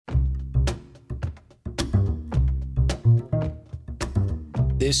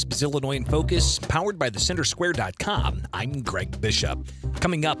This is Illinois in Focus, powered by thecentersquare.com. I'm Greg Bishop.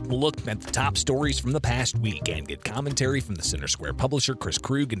 Coming up, we'll look at the top stories from the past week and get commentary from the Center Square publisher Chris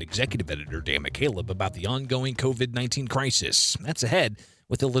Krug and executive editor Dan McCaleb about the ongoing COVID-19 crisis. That's ahead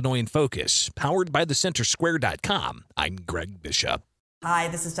with Illinois in Focus, powered by thecentersquare.com. I'm Greg Bishop. Hi,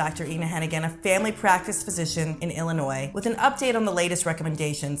 this is Dr. Ina Hennigan, a family practice physician in Illinois, with an update on the latest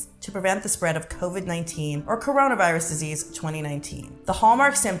recommendations to prevent the spread of COVID-19 or coronavirus disease 2019. The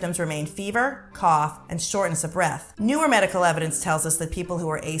hallmark symptoms remain fever, cough, and shortness of breath. Newer medical evidence tells us that people who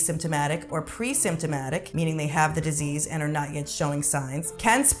are asymptomatic or pre-symptomatic, meaning they have the disease and are not yet showing signs,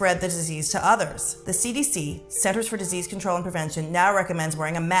 can spread the disease to others. The CDC, Centers for Disease Control and Prevention, now recommends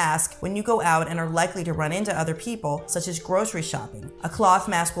wearing a mask when you go out and are likely to run into other people, such as grocery shopping. A cloth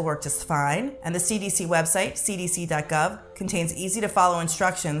mask will work just fine, and the CDC website, cdc.gov, contains easy-to-follow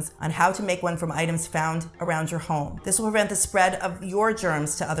instructions on how to make one from items found around your home. This will prevent the spread of your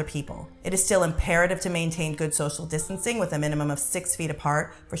germs to other people. It is still imperative to maintain good social distancing with a minimum of 6 feet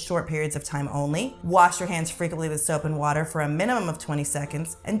apart for short periods of time only. Wash your hands frequently with soap and water for a minimum of 20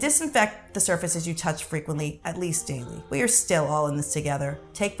 seconds, and disinfect the surfaces you touch frequently, at least daily. We are still all in this together.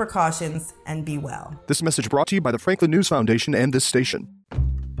 Take precautions and be well. This message brought to you by the Franklin News Foundation and this station.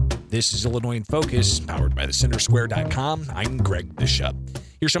 This is Illinois in Focus, powered by thecentersquare.com. I'm Greg Bishop.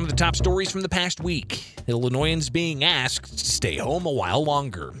 Here's some of the top stories from the past week. Illinoisans being asked to stay home a while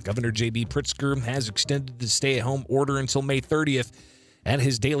longer. Governor J.B. Pritzker has extended the stay-at-home order until May 30th. At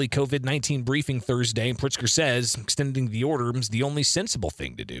his daily COVID-19 briefing Thursday, Pritzker says extending the order is the only sensible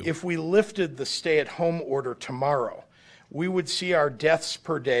thing to do. If we lifted the stay-at-home order tomorrow, we would see our deaths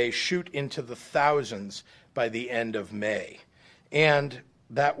per day shoot into the thousands by the end of May. And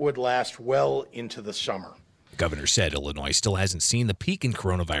that would last well into the summer. The governor said Illinois still hasn't seen the peak in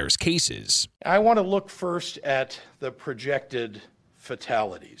coronavirus cases. I want to look first at the projected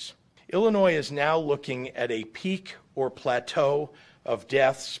fatalities. Illinois is now looking at a peak or plateau of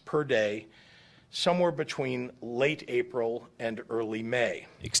deaths per day somewhere between late April and early May.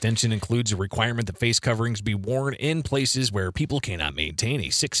 The extension includes a requirement that face coverings be worn in places where people cannot maintain a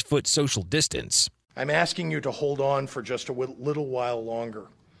 6-foot social distance. I'm asking you to hold on for just a little while longer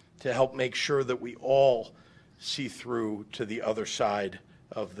to help make sure that we all see through to the other side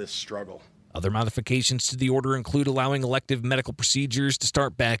of this struggle. Other modifications to the order include allowing elective medical procedures to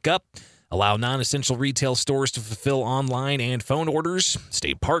start back up, allow non-essential retail stores to fulfill online and phone orders.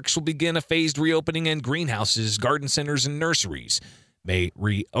 State parks will begin a phased reopening, and greenhouses, garden centers, and nurseries may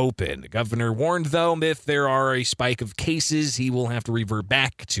reopen. The governor warned, though, if there are a spike of cases, he will have to revert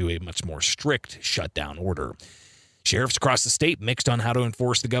back to a much more strict shutdown order. Sheriffs across the state mixed on how to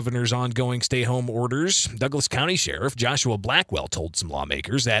enforce the governor's ongoing stay-home orders. Douglas County Sheriff Joshua Blackwell told some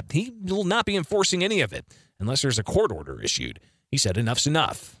lawmakers that he will not be enforcing any of it unless there's a court order issued. He said enough's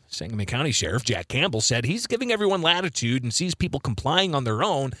enough. Sangamon County Sheriff Jack Campbell said he's giving everyone latitude and sees people complying on their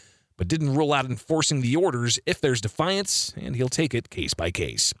own, but didn't rule out enforcing the orders if there's defiance, and he'll take it case by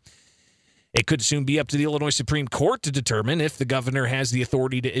case. It could soon be up to the Illinois Supreme Court to determine if the governor has the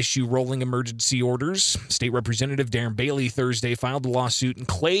authority to issue rolling emergency orders. State Representative Darren Bailey Thursday filed a lawsuit in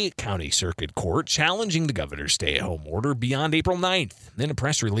Clay County Circuit Court challenging the governor's stay-at-home order beyond April 9th. In a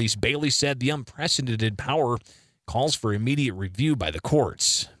press release, Bailey said the unprecedented power calls for immediate review by the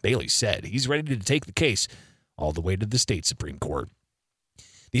courts. Bailey said he's ready to take the case all the way to the state Supreme Court.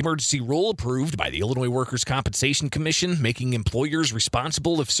 The emergency rule approved by the Illinois Workers' Compensation Commission, making employers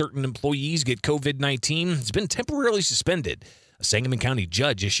responsible if certain employees get COVID-19, has been temporarily suspended. A Sangamon County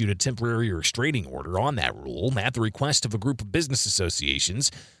judge issued a temporary restraining order on that rule at the request of a group of business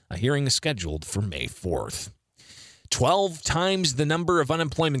associations. A hearing is scheduled for May 4th. 12 times the number of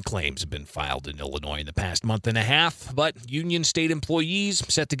unemployment claims have been filed in Illinois in the past month and a half, but union state employees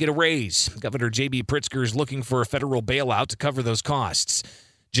set to get a raise. Governor J.B. Pritzker is looking for a federal bailout to cover those costs.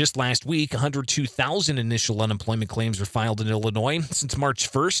 Just last week, 102,000 initial unemployment claims were filed in Illinois. Since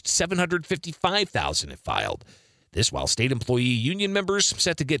March 1st, 755,000 have filed. This while state employee union members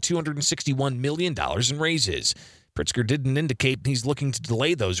set to get $261 million in raises. Pritzker didn't indicate he's looking to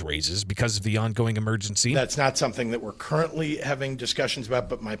delay those raises because of the ongoing emergency. That's not something that we're currently having discussions about,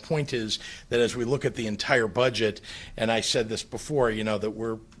 but my point is that as we look at the entire budget, and I said this before, that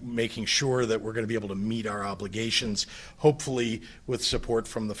we're making sure that we're going to be able to meet our obligations, hopefully with support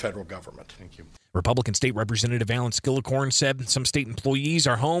from the federal government. Thank you. Republican State Representative Alan Skillicorn said some state employees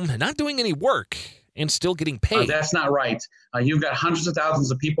are home and not doing any work and still getting paid. That's not right. You've got hundreds of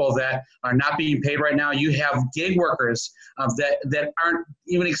thousands of people that are not being paid right now. You have gig workers that aren't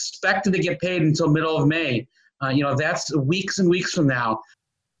even expected to get paid until middle of May. That's weeks and weeks from now.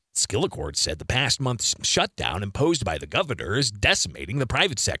 Skillicord said the past month's shutdown imposed by the governor is decimating the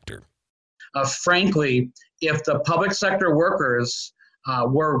private sector. Frankly, if the public sector workers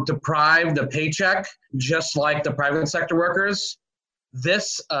were deprived a paycheck, just like the private sector workers,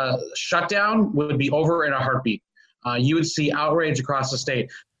 this shutdown would be over in a heartbeat. You would see outrage across the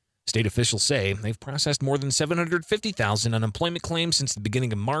state. State officials say they've processed more than 750,000 unemployment claims since the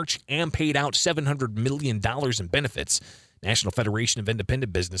beginning of March and paid out $700 million in benefits. National Federation of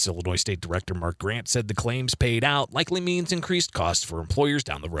Independent Business Illinois State Director Mark Grant said the claims paid out likely means increased costs for employers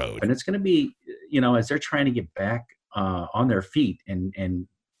down the road. And it's going to be, as they're trying to get back on their feet and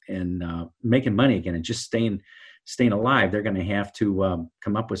making money again and just staying alive, they're going to have to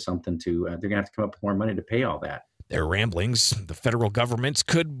come up with something they're going to have to come up with more money to pay all that. Their ramblings, the federal government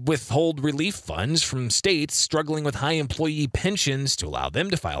could withhold relief funds from states struggling with high employee pensions to allow them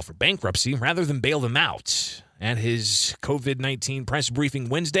to file for bankruptcy rather than bail them out. At his COVID-19 press briefing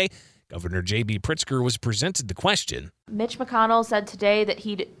Wednesday, Governor J.B. Pritzker was presented the question. Mitch McConnell said today that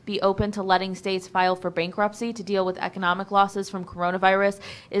he'd be open to letting states file for bankruptcy to deal with economic losses from coronavirus.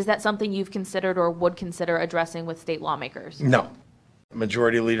 Is that something you've considered or would consider addressing with state lawmakers? No.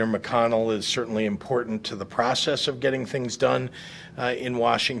 Majority Leader McConnell is certainly important to the process of getting things done in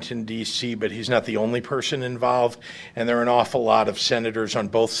Washington, D.C., but he's not the only person involved, and there are an awful lot of senators on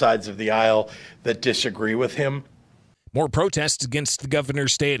both sides of the aisle that disagree with him. More protests against the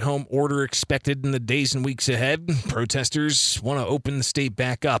governor's stay-at-home order expected in the days and weeks ahead. Protesters want to open the state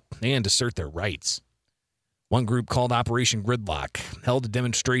back up and assert their rights. One group called Operation Gridlock held a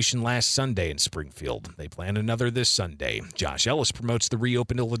demonstration last Sunday in Springfield. They plan another this Sunday. Josh Ellis promotes the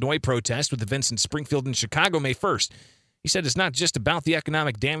Reopen Illinois protest with events in Springfield and Chicago May 1st. He said it's not just about the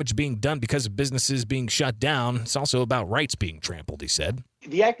economic damage being done because of businesses being shut down. It's also about rights being trampled, he said.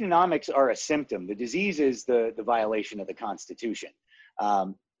 The economics are a symptom. The disease is the violation of the Constitution.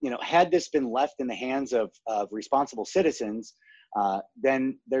 Had this been left in the hands of responsible citizens,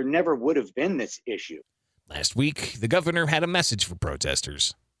 then there never would have been this issue. Last week, the governor had a message for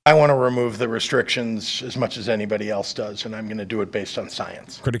protesters. I want to remove the restrictions as much as anybody else does, and I'm going to do it based on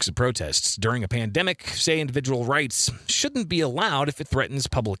science. Critics of protests during a pandemic say individual rights shouldn't be allowed if it threatens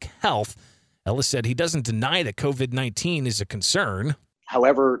public health. Ellis said he doesn't deny that COVID-19 is a concern.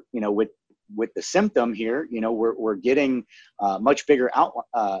 However, with the symptom here, we're getting much bigger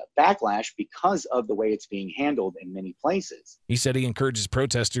backlash because of the way it's being handled in many places. He said he encourages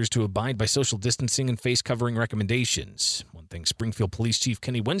protesters to abide by social distancing and face covering recommendations. One thing Springfield Police Chief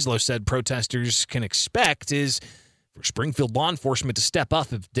Kenny Winslow said protesters can expect is for Springfield law enforcement to step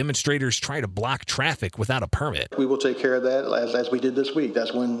up if demonstrators try to block traffic without a permit. We will take care of that as we did this week.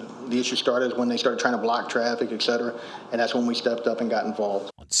 That's when the issue started, when they started trying to block traffic, et cetera, and that's when we stepped up and got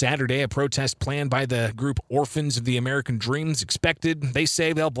involved. On Saturday, a protest planned by the group Orphans of the American Dream is expected. They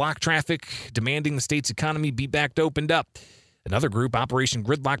say they'll block traffic, demanding the state's economy be back opened up. Another group, Operation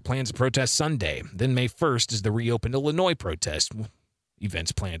Gridlock, plans a protest Sunday. Then May 1st is the Reopen Illinois protest,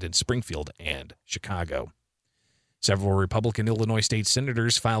 events planned in Springfield and Chicago. Several Republican Illinois state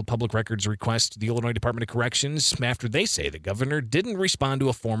senators filed public records requests to the Illinois Department of Corrections after they say the governor didn't respond to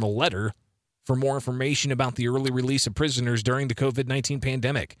a formal letter for more information about the early release of prisoners during the COVID-19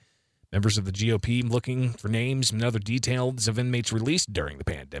 pandemic. Members of the GOP looking for names and other details of inmates released during the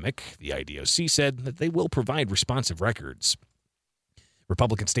pandemic. The IDOC said that they will provide responsive records.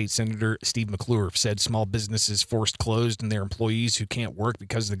 Republican State Senator Steve McClure said small businesses forced closed and their employees who can't work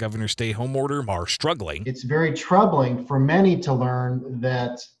because of the governor's stay-home order are struggling. It's very troubling for many to learn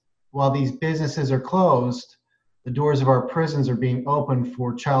that while these businesses are closed, the doors of our prisons are being opened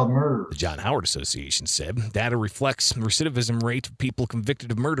for child murderers. The John Howard Association said data reflects the recidivism rate of people convicted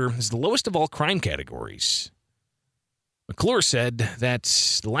of murder is the lowest of all crime categories. McClure said that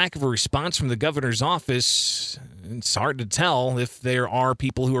the lack of a response from the governor's office, it's hard to tell if there are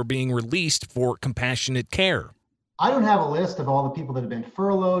people who are being released for compassionate care. I don't have a list of all the people that have been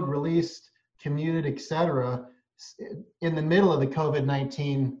furloughed, released, commuted, etc. in the middle of the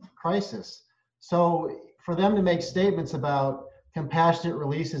COVID-19 crisis. So for them to make statements about compassionate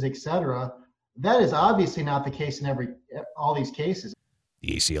releases, etc., that is obviously not the case in all these cases.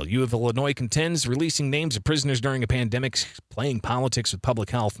 The ACLU of Illinois contends releasing names of prisoners during a pandemic playing politics with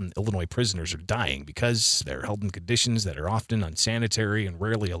public health, and Illinois prisoners are dying because they're held in conditions that are often unsanitary and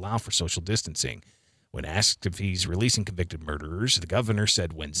rarely allow for social distancing. When asked if he's releasing convicted murderers, the governor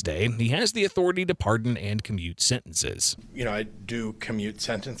said Wednesday he has the authority to pardon and commute sentences. I do commute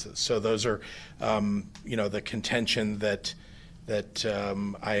sentences. So those are, the contention that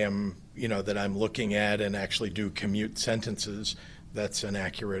I am, that I'm looking at and actually do commute sentences. That's an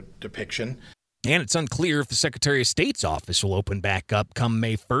accurate depiction. And it's unclear if the Secretary of State's office will open back up come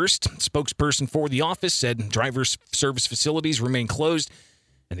May 1st. Spokesperson for the office said driver's service facilities remain closed,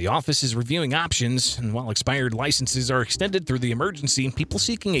 and the office is reviewing options. And while expired licenses are extended through the emergency, people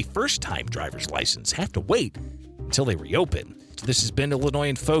seeking a first-time driver's license have to wait until they reopen. This has been Illinois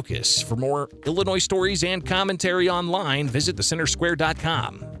in Focus. For more Illinois stories and commentary online, visit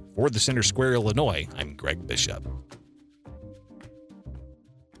thecentersquare.com. For the Center Square, Illinois, I'm Greg Bishop.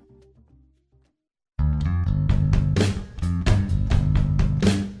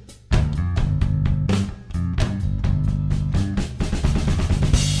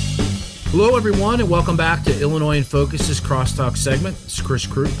 Hello, everyone, and welcome back to Illinois in Focus's Crosstalk segment. It's Chris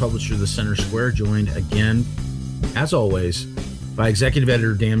Krug, publisher of the Center Square, joined again, as always, by executive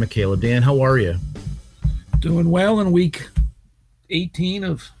editor Dan McCaleb. Dan, how are you? Doing well in week 18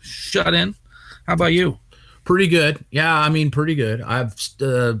 of shut-in. How about you? Pretty good. Yeah, I mean, pretty good. I've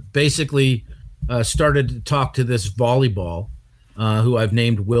basically started to talk to this volleyball, who I've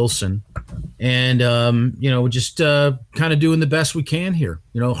named Wilson. And, just kind of doing the best we can here,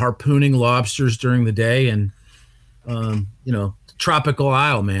 harpooning lobsters during the day and, tropical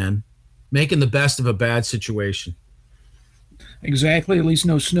isle, man, making the best of a bad situation. Exactly. At least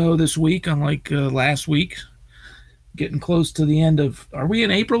no snow this week, unlike last week. Getting close to the end of, are we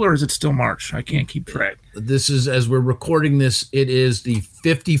in April or is it still March? I can't keep track. This is, as we're recording this, it is the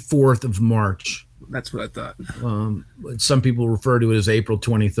 54th of March. That's what I thought. Some people refer to it as April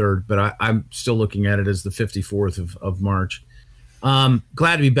 23rd, but I'm still looking at it as the 54th of March.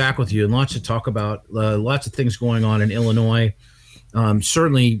 Glad to be back with you and lots to talk about. Lots of things going on in Illinois.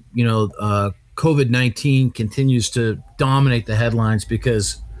 Certainly, COVID-19 continues to dominate the headlines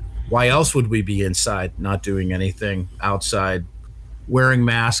because why else would we be inside not doing anything outside, wearing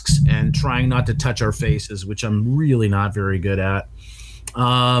masks and trying not to touch our faces, which I'm really not very good at.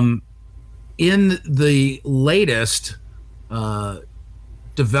 In the latest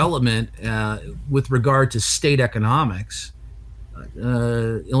development with regard to state economics,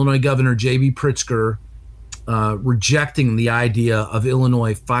 Illinois Governor J.B. Pritzker rejecting the idea of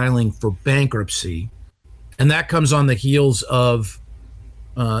Illinois filing for bankruptcy. And that comes on the heels of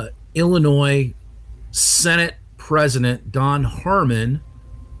Illinois Senate President Don Harmon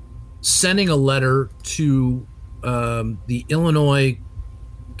sending a letter to the Illinois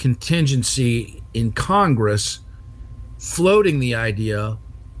contingency in Congress, floating the idea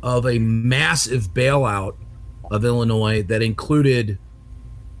of a massive bailout of Illinois that included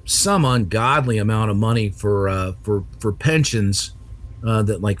some ungodly amount of money for pensions,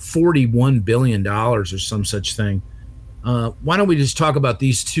 that like $41 billion or some such thing. Why don't we just talk about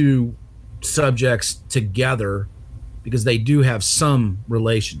these two subjects together because they do have some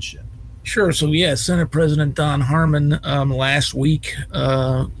relationship? Sure. So, Senate President Don Harmon last week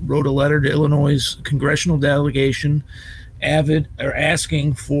wrote a letter to Illinois' congressional delegation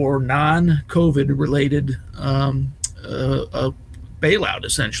asking for non-COVID related bailout,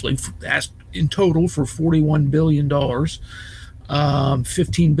 essentially, asked in total for $41 billion.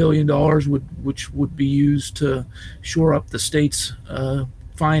 $15 billion which would be used to shore up the state's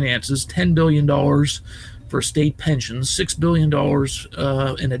finances, $10 billion for state pensions, $6 billion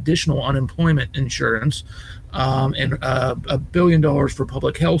in additional unemployment insurance, and $1 billion for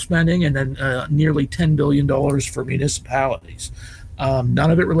public health spending, and then nearly $10 billion for municipalities.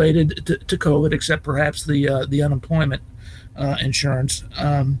 None of it related to COVID, except perhaps the unemployment insurance.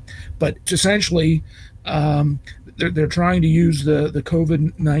 But essentially, they're trying to use the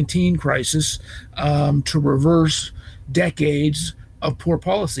COVID-19 crisis to reverse decades of poor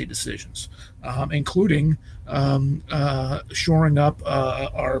policy decisions, including shoring up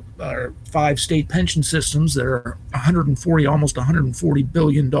our 5 state pension systems that are almost $140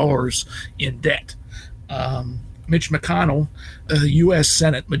 billion in debt. Mitch McConnell, U.S.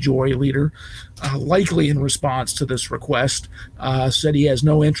 Senate Majority Leader, likely in response to this request, said he has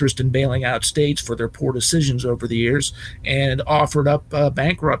no interest in bailing out states for their poor decisions over the years and offered up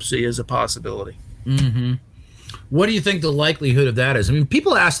bankruptcy as a possibility. Mm-hmm. What do you think the likelihood of that is? I mean,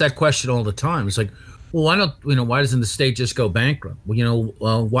 people ask that question all the time. It's like, well, why doesn't the state just go bankrupt?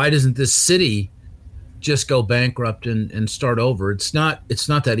 Well, why doesn't this city just go bankrupt and start over? It's not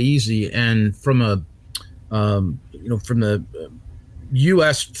that easy. And from the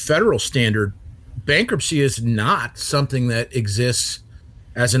U.S. federal standard, bankruptcy is not something that exists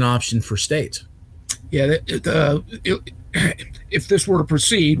as an option for states. Yeah, if this were to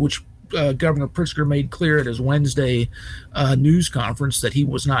proceed, which Governor Pritzker made clear at his Wednesday news conference that he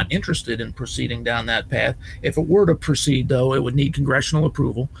was not interested in proceeding down that path. If it were to proceed, though, it would need congressional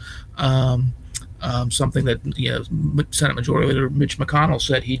approval. something that Senate Majority Leader Mitch McConnell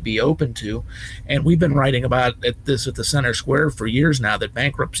said he'd be open to. And we've been writing about this at the Center Square for years now, that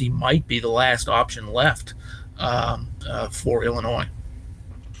bankruptcy might be the last option left for Illinois.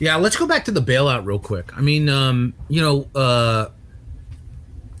 Yeah, let's go back to the bailout real quick. I mean,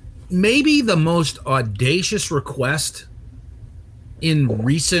 maybe the most audacious request in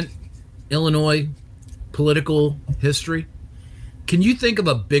recent Illinois political history. Can you think of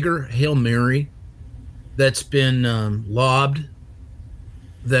a bigger Hail Mary that's been lobbed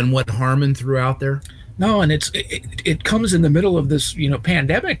than what Harman threw out there? No, and it comes in the middle of this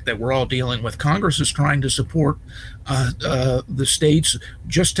pandemic that we're all dealing with. Congress is trying to support the states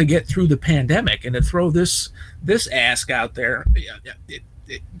just to get through the pandemic, and to throw this ask out there,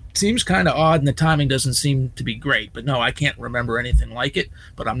 it seems kind of odd, and the timing doesn't seem to be great. But no, I can't remember anything like it.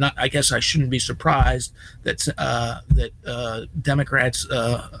 But I'm not. I guess I shouldn't be surprised that Democrats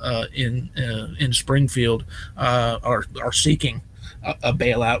in Springfield are seeking a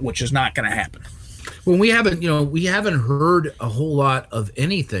bailout, which is not going to happen. Well, we haven't heard a whole lot of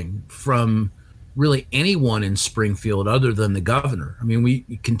anything from really anyone in Springfield other than the governor. I mean, we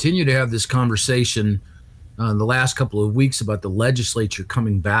continue to have this conversation the last couple of weeks about the legislature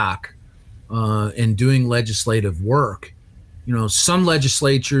coming back and doing legislative work. Some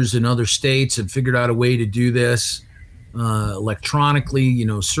legislatures in other states have figured out a way to do this electronically.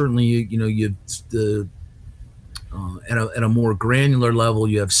 Certainly, at a more granular level,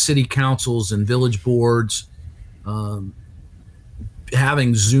 you have city councils and village boards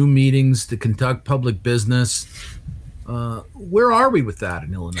having Zoom meetings to conduct public business. Where are we with that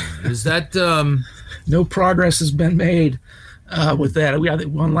in Illinois? Is that no progress has been made with that?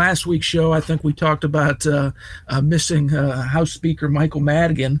 On last week's show, I think we talked about missing House Speaker Michael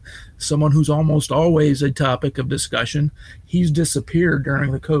Madigan, someone who's almost always a topic of discussion. He's disappeared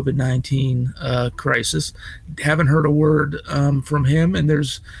during the COVID-19 crisis. Haven't heard a word from him, and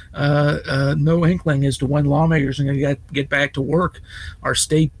there's no inkling as to when lawmakers are going to get back to work. Our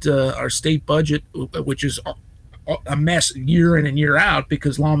state budget, which is a mess year in and year out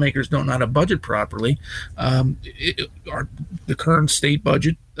because lawmakers don't know how to budget properly. The current state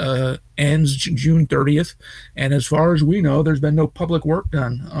budget ends June 30th, and as far as we know, there's been no public work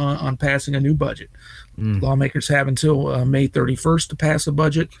done on passing a new budget. Lawmakers have until May 31st to pass a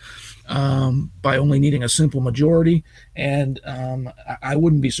budget by only needing a simple majority, and I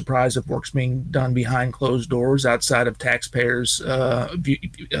wouldn't be surprised if work's being done behind closed doors outside of taxpayers'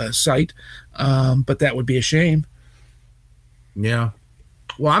 sight, but that would be a shame. Yeah.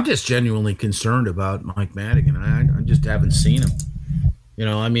 Well, I'm just genuinely concerned about Mike Madigan. I just haven't seen him.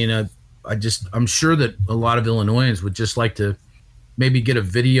 I'm sure that a lot of Illinoisans would just like to maybe get a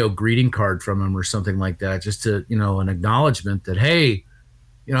video greeting card from him or something like that, just to, an acknowledgement that, hey,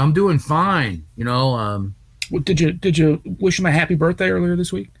 I'm doing fine. Did you wish him a happy birthday earlier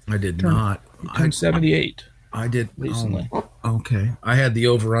this week? I did not. He turned 78. I did recently. Okay. I had the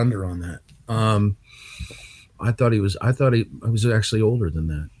over under on that. I thought he was actually older than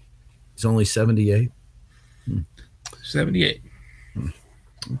that. He's only 78. 78.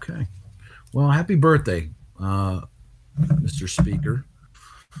 Okay. Well, happy birthday, Mr. Speaker.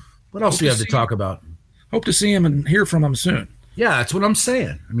 What else do you have to talk about? Hope to see him and hear from him soon. Yeah, that's what I'm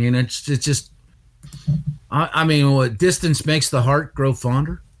saying. I mean, it's just, what distance makes the heart grow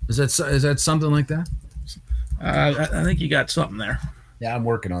fonder? Is that something like that? I think you got something there. Yeah, I'm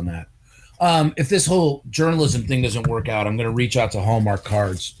working on that. If this whole journalism thing doesn't work out, I'm going to reach out to Hallmark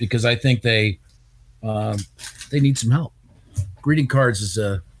Cards because I think they need some help. Greeting cards is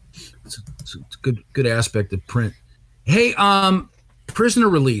a good aspect of print. Hey, prisoner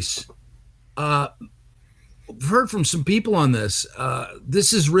release. I've heard from some people on this. This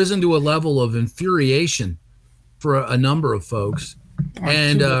has risen to a level of infuriation for a number of folks.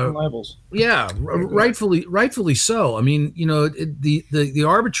 And levels. Yeah, rightfully so. I mean, the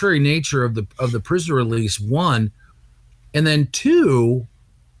arbitrary nature of the prisoner release, one, and then two,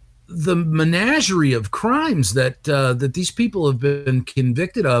 the menagerie of crimes that these people have been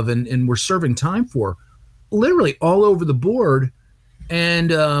convicted of and were serving time for, literally all over the board,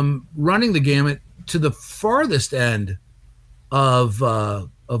 and running the gamut to the farthest end of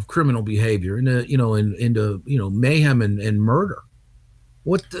criminal behavior, into mayhem and murder.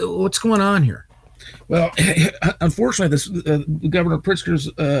 What's going on here? Well, unfortunately, Governor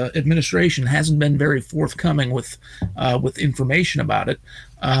Pritzker's administration hasn't been very forthcoming with information about it.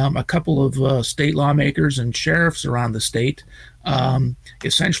 A couple of state lawmakers and sheriffs around the state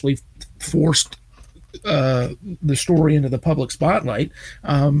essentially forced the story into the public spotlight.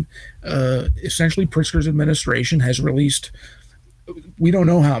 Essentially, Pritzker's administration has released we don't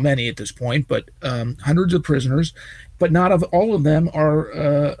know how many at this point, but hundreds of prisoners, but not of all of them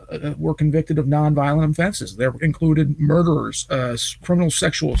were convicted of nonviolent offenses. There included murderers, criminal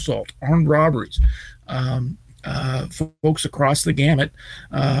sexual assault, armed robberies, folks across the gamut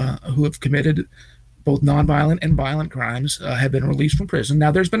who have committed both nonviolent and violent crimes have been released from prison.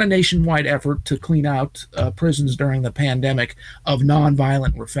 Now, there's been a nationwide effort to clean out prisons during the pandemic of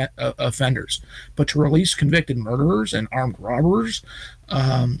nonviolent offenders, but to release convicted murderers and armed robbers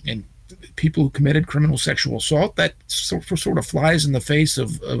and people who committed criminal sexual assault, that sort of flies in the face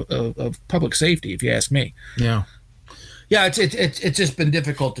of public safety, if you ask me. Yeah, it's just been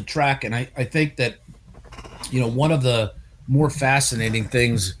difficult to track, and I think that one of the more fascinating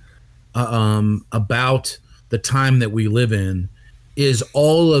things about the time that we live in is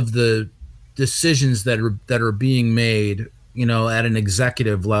all of the decisions that are being made, at an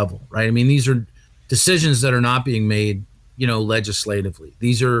executive level, right? I mean, these are decisions that are not being made, legislatively.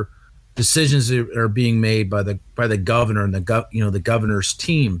 These are decisions that are being made by the governor and the governor's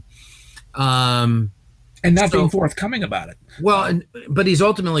team, and not being forthcoming about it. Well, but he's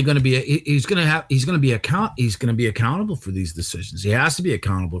ultimately going to be he's going to be accountable for these decisions. He has to be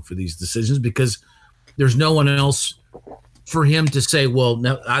accountable for these decisions because there's no one else for him to say, well,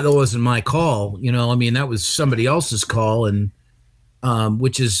 no, that wasn't my call. That was somebody else's call, and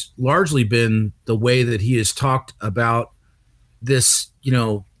which has largely been the way that he has talked about this,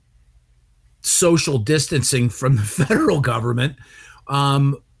 social distancing from the federal government.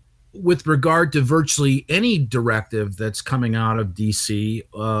 With regard to virtually any directive that's coming out of D.C.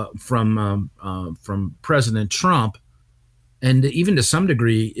 From President Trump, and even to some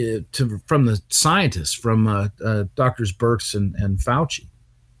degree from the scientists, from Drs. Birx and Fauci,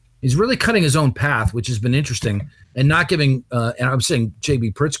 he's really cutting his own path, which has been interesting, and not giving. And I'm saying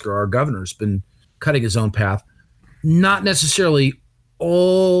J.B. Pritzker, our governor, has been cutting his own path, not necessarily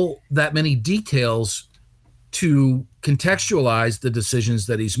all that many details to contextualize the decisions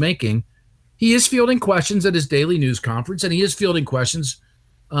that he's making. He is fielding questions at his daily news conference, and he is fielding questions,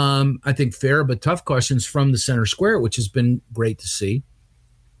 I think fair but tough questions from the center square, which has been great to see.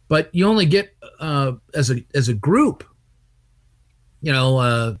 But you only get as a group,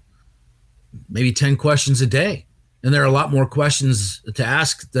 maybe 10 questions a day, and there are a lot more questions to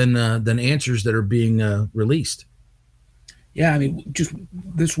ask than answers that are being released. Yeah, I mean, just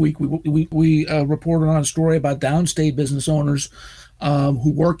this week we reported on a story about downstate business owners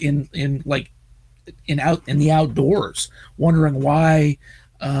who work in the outdoors, wondering why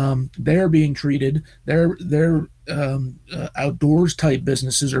they're being treated. Their outdoors type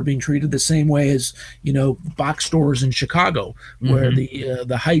businesses are being treated the same way as box stores in Chicago, where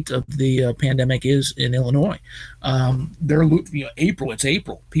the height of the pandemic is in Illinois. April. It's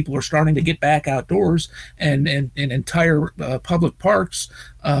April. People are starting to get back outdoors, and entire public parks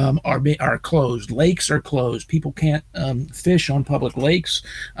are closed. Lakes are closed. People can't fish on public lakes.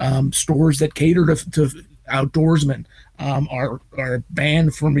 Stores that cater to outdoorsmen are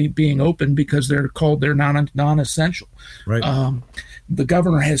banned from being open because they're non-essential. Right. The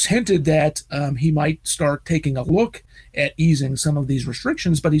governor has hinted that he might start taking a look at easing some of these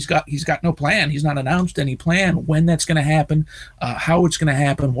restrictions, but he's got no plan. He's not announced any plan when that's going to happen, how it's going to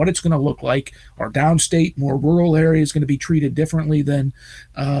happen, what it's going to look like. Are downstate, more rural areas going to be treated differently than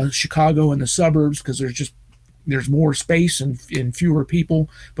Chicago and the suburbs because there's more space and fewer people?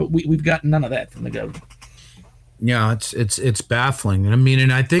 But we've got none of that from the governor. Yeah, it's baffling.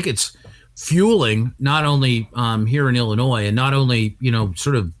 And I think it's fueling not only here in Illinois, and not only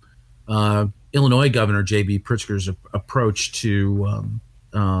Illinois Governor J.B. Pritzker's approach to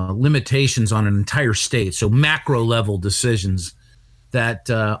limitations on an entire state, so macro level decisions that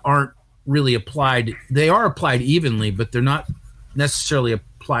aren't really applied. They are applied evenly, but they're not necessarily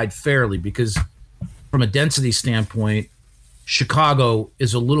applied fairly, because from a density standpoint, Chicago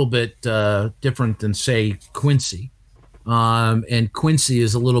is a little bit different than, say, Quincy. And Quincy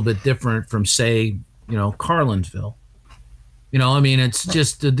is a little bit different from, say, Carlinville. It's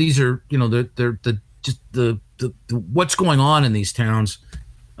just these are, they're what's going on in these towns,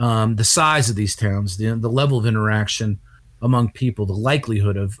 the size of these towns, the level of interaction among people, the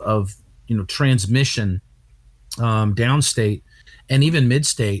likelihood of transmission downstate and even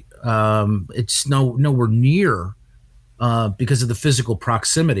midstate. It's nowhere near. Because of the physical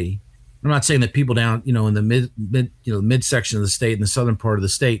proximity. I'm not saying that people down, in the midsection of the state and the southern part of the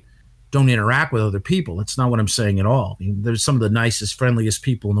state don't interact with other people. That's not what I'm saying at all. There's some of the nicest, friendliest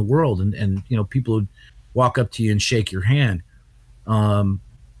people in the world, and people who walk up to you and shake your hand.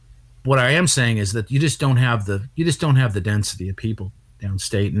 What I am saying is that you just don't have the density of people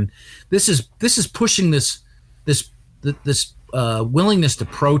downstate, and this is pushing this willingness to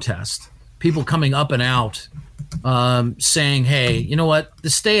protest, people coming up and out, saying, hey, you know what, the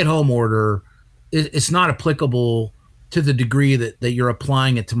stay-at-home order, it's not applicable to the degree that you're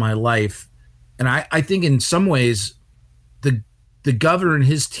applying it to my life. And I think in some ways, the governor and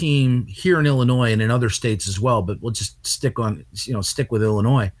his team here in Illinois and in other states as well, but we'll just stick with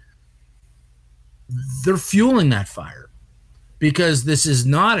Illinois, they're fueling that fire, because this is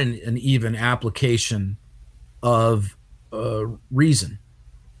not an even application of reason.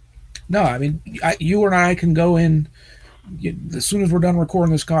 No, I mean, you and I can go in as soon as we're done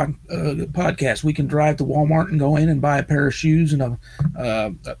recording this podcast. We can drive to Walmart and go in and buy a pair of shoes and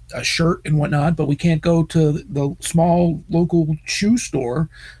a shirt and whatnot, but we can't go to the small local shoe store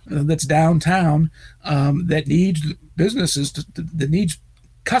that's downtown that needs businesses that needs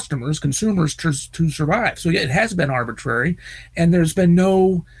consumers to survive. So yeah, it has been arbitrary, and there's been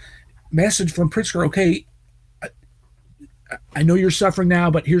no message from Pritzker. Okay, I know you're suffering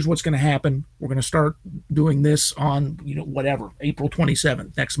now, but here's what's going to happen. We're going to start doing this on, whatever, April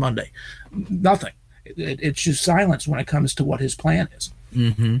 27th, next Monday. Nothing. It's just silence when it comes to what his plan is.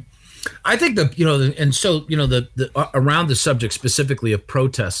 Mm-hmm. I think around the subject specifically of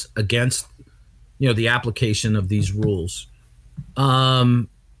protests against, the application of these rules. I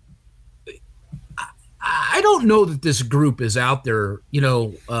don't know that this group is out there.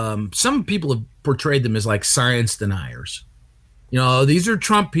 Some people have portrayed them as like science deniers. These are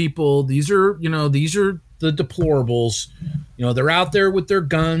Trump people. These are the deplorables. They're out there with their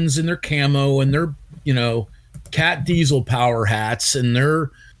guns and their camo and their, cat diesel power hats, and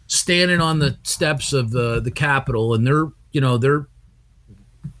they're standing on the steps of the Capitol, and they're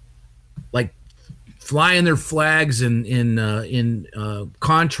like flying their flags in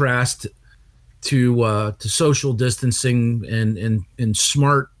contrast to social distancing and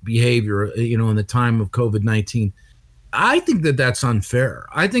smart behavior, in the time of COVID-19. I think that that's unfair.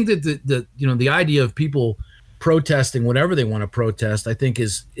 I think that the idea of people protesting whatever they want to protest, I think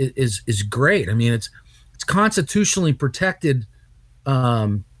is great. I mean, it's constitutionally protected,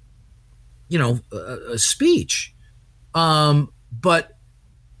 speech. But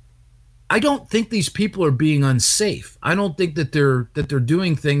I don't think these people are being unsafe. I don't think that they're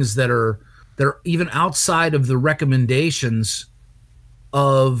doing things that are even outside of the recommendations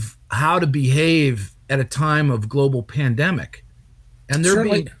of how to behave at a time of global pandemic, and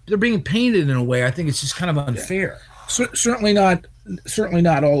they're being painted in a way. I think it's just kind of unfair. Certainly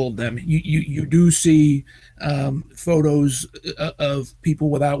not all of them. You do see photos of people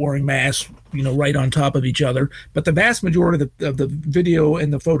without wearing masks, right on top of each other. But the vast majority of the video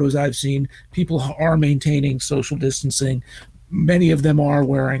and the photos I've seen, people are maintaining social distancing. Many of them are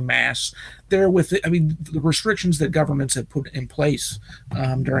wearing masks. The restrictions that governments have put in place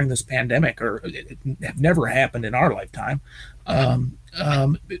during this pandemic have never happened in our lifetime.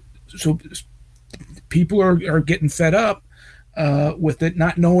 So people are getting fed up with it,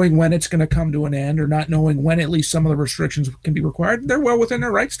 not knowing when it's going to come to an end, or not knowing when at least some of the restrictions can be required. They're well within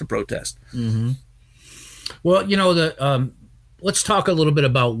their rights to protest. Mm-hmm. Well, let's talk a little bit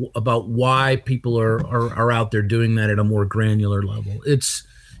about why people are out there doing that at a more granular level. It's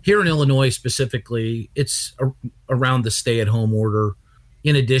here in Illinois specifically, it's around the stay-at-home order,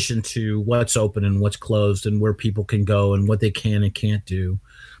 in addition to what's open and what's closed and where people can go and what they can and can't do.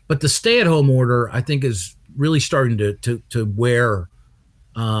 But the stay-at-home order, I think, is really starting to wear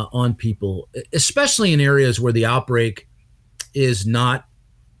on people, especially in areas where the outbreak is not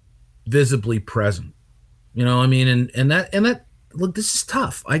visibly present. And that look, this is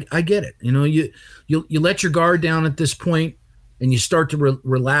tough. I get it. You let your guard down at this point, and you start to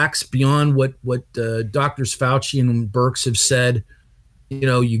relax beyond what doctors Fauci and Birx have said.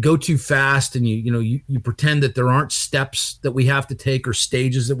 You go too fast, and you pretend that there aren't steps that we have to take or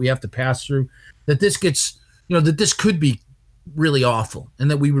stages that we have to pass through. That this gets, that this could be really awful,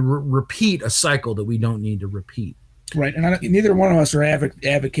 and that we would repeat a cycle that we don't need to repeat. Right, and neither one of us are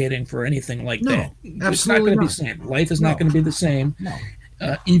advocating for anything like that. It's not going to be the same. Life is not going to be the same,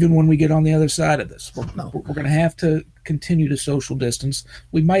 even when we get on the other side of this. We're going to have to continue to social distance.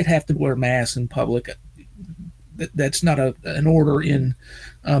 We might have to wear masks in public. That's not an order in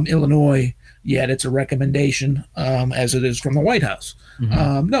Illinois yet. It's a recommendation, as it is from the White House.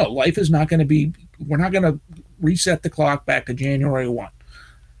 Mm-hmm. No, life is not going to be – we're not going to reset the clock back to January 1.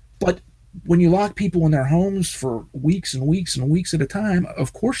 But when you lock people in their homes for weeks and weeks and weeks at a time,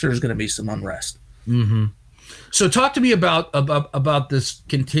 of course there's going to be some unrest. Mm-hmm. So talk to me about this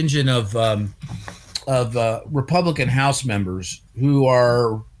contingent of Republican House members who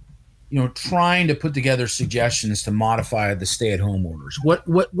are, trying to put together suggestions to modify the stay-at-home orders. What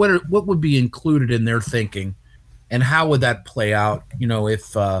would be included in their thinking, and how would that play out,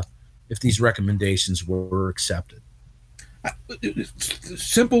 if these recommendations were accepted?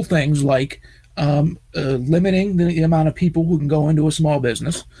 Simple things like limiting the amount of people who can go into a small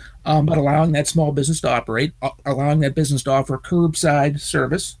business, but allowing that small business to operate, allowing that business to offer curbside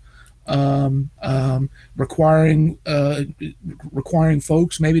service, requiring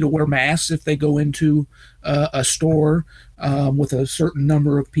folks maybe to wear masks if they go into a store with a certain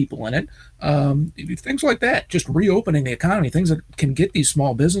number of people in it, things like that. Just reopening the economy, things that can get these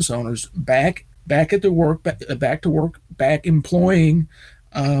small business owners back at their work, back to work, back employing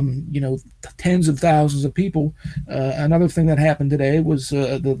tens of thousands of people. Another thing that happened today was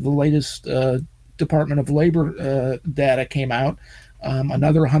the latest Department of Labor data came out.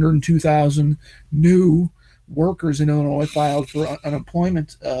 Another 102,000 new workers in Illinois filed for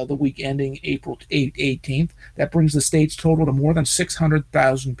unemployment the week ending April 18th. That brings the state's total to more than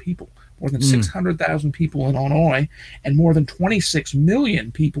 600,000 people. More than 600,000 people in Illinois, and more than 26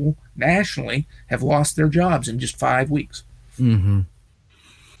 million people nationally have lost their jobs in just 5 weeks. Mm-hmm.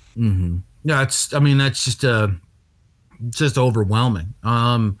 Mm-hmm. Yeah, that's just overwhelming.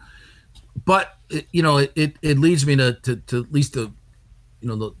 But it leads me to at least the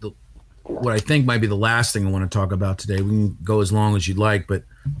what I think might be the last thing I want to talk about today. We can go as long as you'd like, but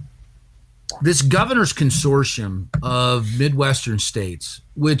this governor's consortium of Midwestern states,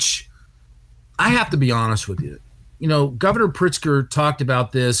 which I have to be honest with you, Governor Pritzker talked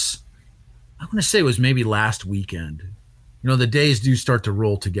about this, I want to say it was maybe last weekend. The days do start to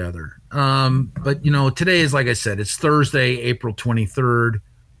roll together. But today is, like I said, it's Thursday, April 23rd.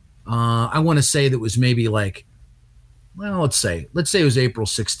 I want to say that was maybe let's say it was April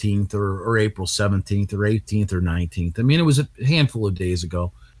 16th or April 17th or 18th or 19th. I mean, it was a handful of days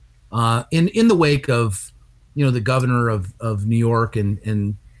ago. In the wake of, the governor of New York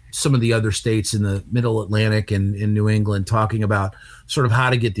and some of the other states in the Middle Atlantic and in New England talking about sort of how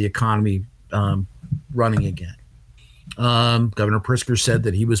to get the economy running again. Governor Pritzker said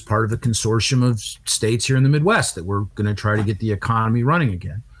that he was part of a consortium of states here in the Midwest that were going to try to get the economy running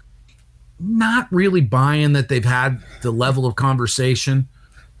again. Not really buying that they've had the level of conversation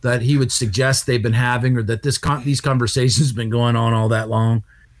that he would suggest they've been having, or that these conversations have been going on all that long.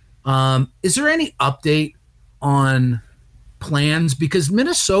 Is there any update on plans? Because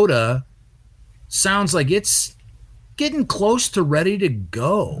Minnesota sounds like it's getting close to ready to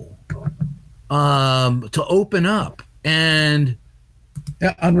go, to open up. And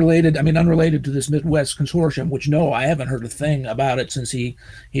unrelated to this Midwest consortium, which I haven't heard a thing about it since he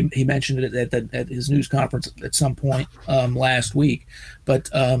mentioned it at his news conference at some point last week. But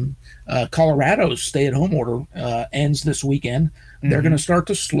Colorado's stay-at-home order ends this weekend. Mm-hmm. They're going to start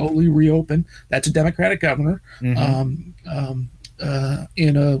to slowly reopen. That's a Democratic governor in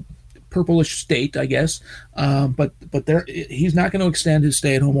a purplish state, I guess. But he's not going to extend his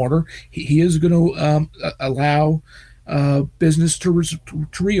stay-at-home order. He is going to allow business to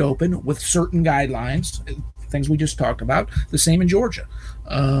reopen with certain guidelines, things we just talked about. The same in Georgia.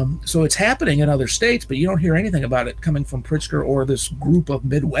 So it's happening in other states, but you don't hear anything about it coming from Pritzker or this group of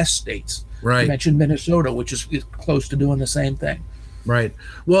Midwest states. Right. You mentioned Minnesota, which is close to doing the same thing. Right.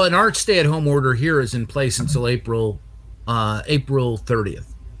 Well, and our stay-at-home order here is in place until April 30th.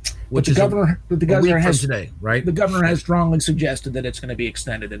 But the governor has today, right? The governor has strongly suggested that it's going to be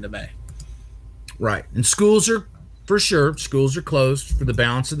extended into May. Right. And schools are closed for the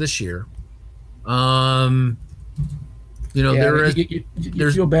balance of this year. You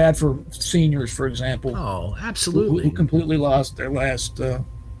feel bad for seniors, for example. Oh, absolutely. Who completely lost their last.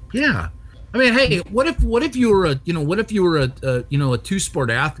 Yeah. I mean, hey, what if you were a two-sport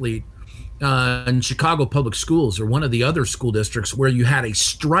athlete in Chicago Public Schools or one of the other school districts where you had a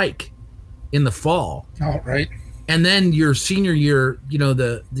strike in the fall? Oh, right. And then your senior year,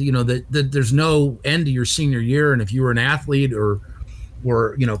 there's no end to your senior year, and if you were an athlete or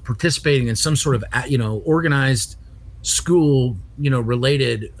participating in some sort of organized school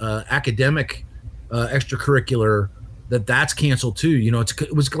related academic extracurricular, that's canceled too.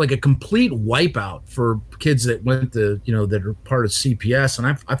 It was like a complete wipeout for kids that went to that are part of CPS,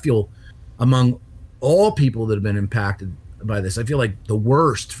 and I feel among all people that have been impacted by this, I feel like the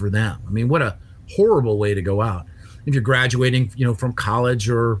worst for them. I mean, what a horrible way to go out. If you're graduating, from college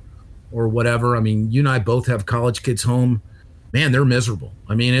or whatever. I mean, you and I both have college kids home. Man, they're miserable.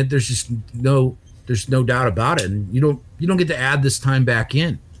 I mean, there's no doubt about it. And you don't get to add this time back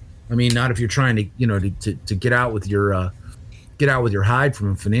in. I mean, not if you're trying to to get out with your hide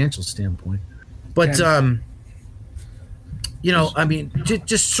from a financial standpoint. But I mean,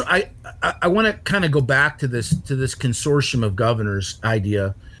 I want to kind of go back to this consortium of governors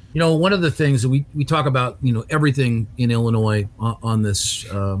idea. You know, one of the things that we talk about, you know, everything in Illinois on this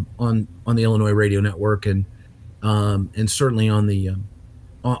on the Illinois Radio Network and certainly on the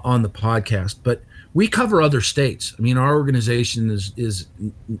podcast, but we cover other states. I mean, our organization is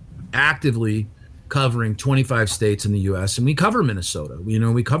actively covering 25 states in the U.S. and we cover Minnesota. You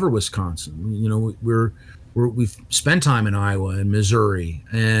know, we cover Wisconsin. You know, we've spent time in Iowa and Missouri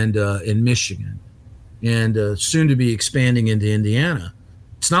and in Michigan, and soon to be expanding into Indiana.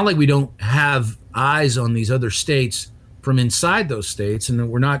 It's not like we don't have eyes on these other states from inside those states, and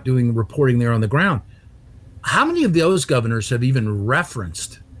we're not doing reporting there on the ground. How many of those governors have even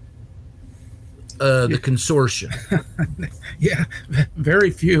referenced the consortium? Yeah, very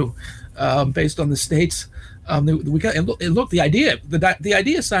few, based on the states. The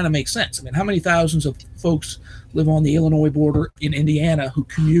idea kind of makes sense. I mean, how many thousands of folks live on the Illinois border in Indiana who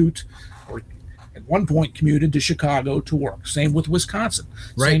commute, or at one point commuted to Chicago to work? Same with Wisconsin.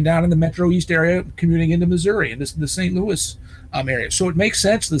 Right. Same down in the Metro East area, commuting into Missouri and the St. Louis area. So it makes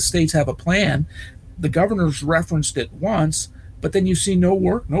sense the states have a plan. The governor's referenced it once, but then you see no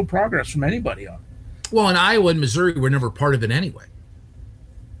work, no progress from anybody on it. Well, in Iowa and Missouri, we're never part of it anyway,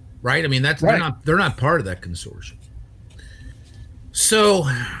 right? I mean, that's right. They're not part of that consortium. So,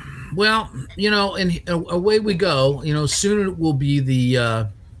 well, you know, and away we go. You know, soon it will be the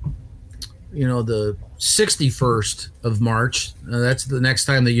 61st of March. That's the next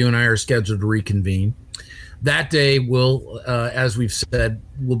time that you and I are scheduled to reconvene. That day will, as we've said,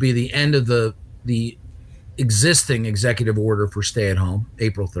 will be the end of the existing executive order for stay at home,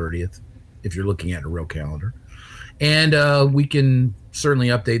 April 30th. If you're looking at a real calendar. And we can certainly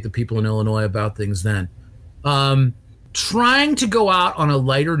update the people in Illinois about things then. Trying to go out on a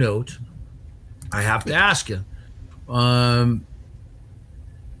lighter note, I have to ask you,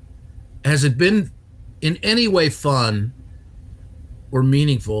 has it been in any way fun or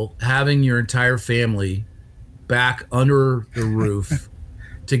meaningful having your entire family back under the roof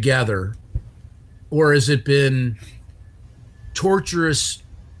together? Or has it been torturous,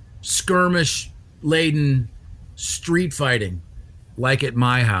 skirmish-laden street fighting like at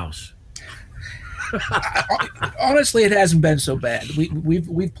my house? Honestly, it hasn't been so bad.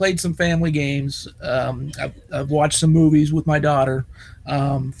 We've played some family games. I've watched some movies with my daughter,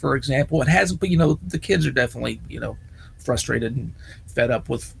 for example. It hasn't, but you know, the kids are definitely, you know, frustrated and fed up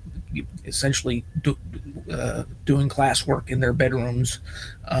with essentially doing classwork in their bedrooms,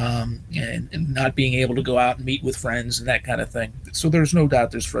 and not being able to go out and meet with friends and that kind of thing. So there's no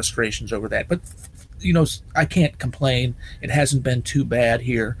doubt there's frustrations over that. But you know, I can't complain. It hasn't been too bad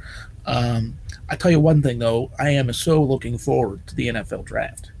here. I tell you one thing though, I am so looking forward to the NFL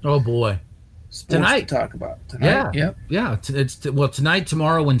draft. Oh boy, tonight to talk about tonight. Yeah. It's tonight,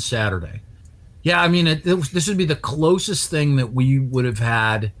 tomorrow, and Saturday. Yeah, I mean, this would be the closest thing that we would have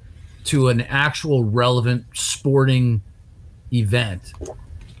had to an actual relevant sporting event.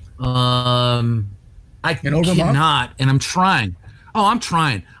 I cannot, and I'm trying. I'm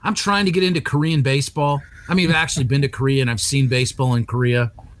trying to get into Korean baseball. I mean, I've actually been to Korea and I've seen baseball in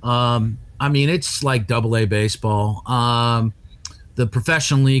Korea. I mean, it's like AA baseball. The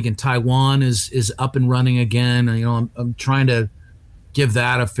professional league in Taiwan is up and running again. You know, I'm trying to give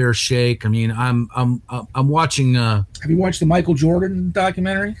that a fair shake. I mean, I'm watching. Have you watched the Michael Jordan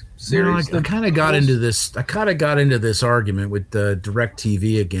documentary series? You know, I kind of got into this. I kind of got into this argument with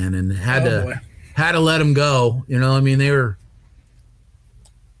DirecTV again, and had to let them go. You know, I mean, they were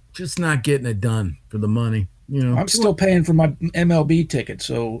just not getting it done for the money. You know, I'm still paying for my MLB ticket,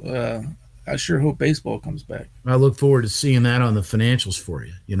 so I sure hope baseball comes back. I look forward to seeing that on the financials for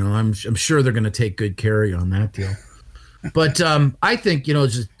you. You know, I'm sure they're going to take good care of you on that deal. But I think, you know,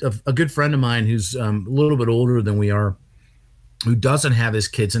 just a good friend of mine who's a little bit older than we are, who doesn't have his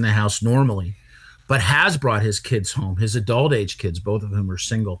kids in the house normally, but has brought his kids home, his adult age kids, both of whom are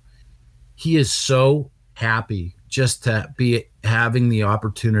single. He is so happy just to be having the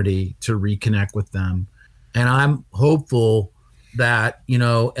opportunity to reconnect with them. And I'm hopeful that, you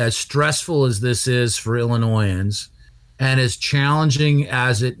know, as stressful as this is for Illinoisans and as challenging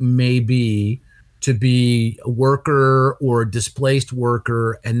as it may be to be a worker or a displaced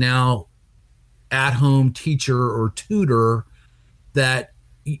worker and now at-home teacher or tutor, that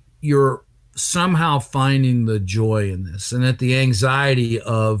you're somehow finding the joy in this, and that the anxiety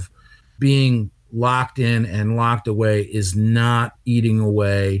of being locked in and locked away is not eating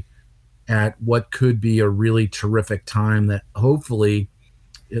away at what could be a really terrific time, that hopefully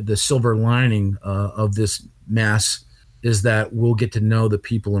the silver lining of this mess is that we'll get to know the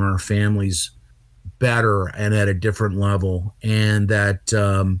people in our families better and at a different level, and that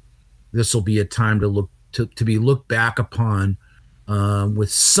this will be a time to be looked back upon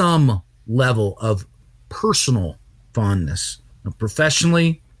with some level of personal fondness. Now,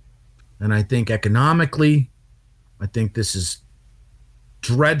 professionally, and I think economically, I think this is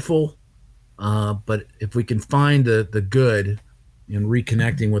dreadful. But if we can find the good in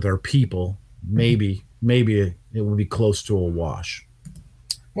reconnecting with our people, maybe it will be close to a wash.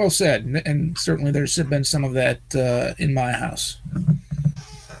 Well said, and certainly there's been some of that in my house.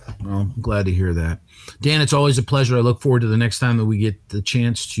 Well, I'm glad to hear that. Dan, it's always a pleasure. I look forward to the next time that we get the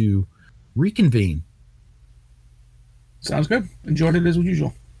chance to reconvene. Sounds good. Enjoyed it as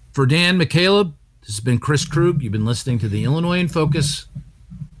usual. For Dan McCaleb, this has been Chris Krug. You've been listening to the Illinois in Focus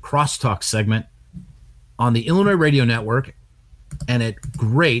Crosstalk segment on the Illinois Radio Network and at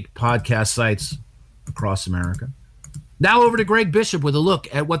great podcast sites across America. Now over to Greg Bishop with a look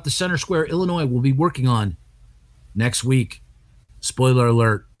at what the Center Square Illinois will be working on next week. Spoiler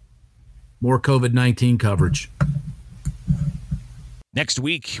alert, more COVID-19 coverage. Next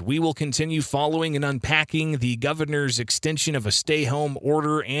week, we will continue following and unpacking the governor's extension of a stay-home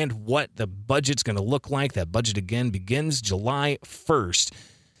order and what the budget's going to look like. That budget, again, begins July 1st.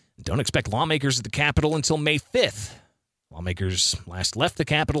 Don't expect lawmakers at the Capitol until May 5th. Lawmakers last left the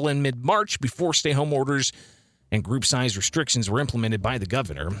Capitol in mid-March before stay-home orders and group size restrictions were implemented by the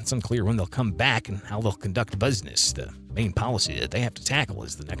governor. It's unclear when they'll come back and how they'll conduct business. The main policy that they have to tackle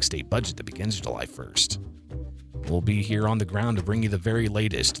is the next state budget that begins July 1st. We'll be here on the ground to bring you the very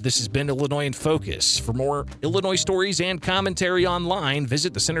latest. This has been Illinois in Focus. For more Illinois stories and commentary online,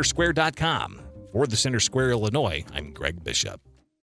 visit thecentersquare.com. For the Center Square Illinois, I'm Greg Bishop.